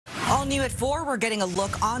All new at 4, we're getting a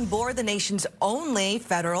look on board the nation's only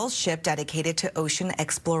federal ship dedicated to ocean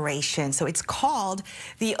exploration. So it's called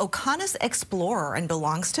the volcanos Explorer and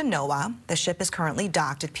belongs to NOAA. The ship is currently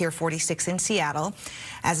docked at Pier 46 in Seattle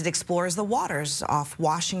as it explores the waters off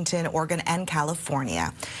Washington, Oregon, and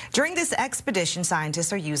California. During this expedition,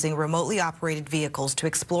 scientists are using remotely operated vehicles to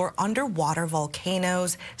explore underwater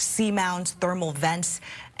volcanoes, seamounts, thermal vents,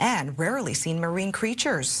 and rarely seen marine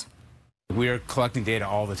creatures. We are collecting data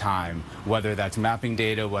all the time, whether that's mapping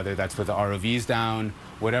data, whether that's with the ROVs down,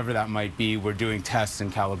 whatever that might be. We're doing tests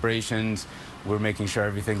and calibrations. We're making sure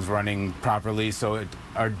everything's running properly. So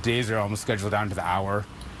our days are almost scheduled down to the hour,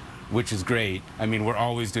 which is great. I mean, we're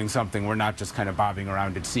always doing something. We're not just kind of bobbing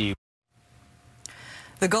around at sea.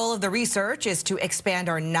 The goal of the research is to expand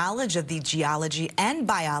our knowledge of the geology and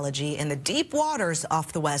biology in the deep waters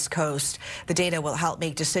off the West Coast. The data will help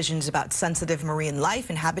make decisions about sensitive marine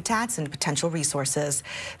life and habitats and potential resources.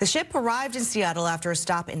 The ship arrived in Seattle after a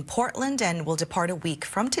stop in Portland and will depart a week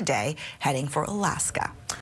from today, heading for Alaska.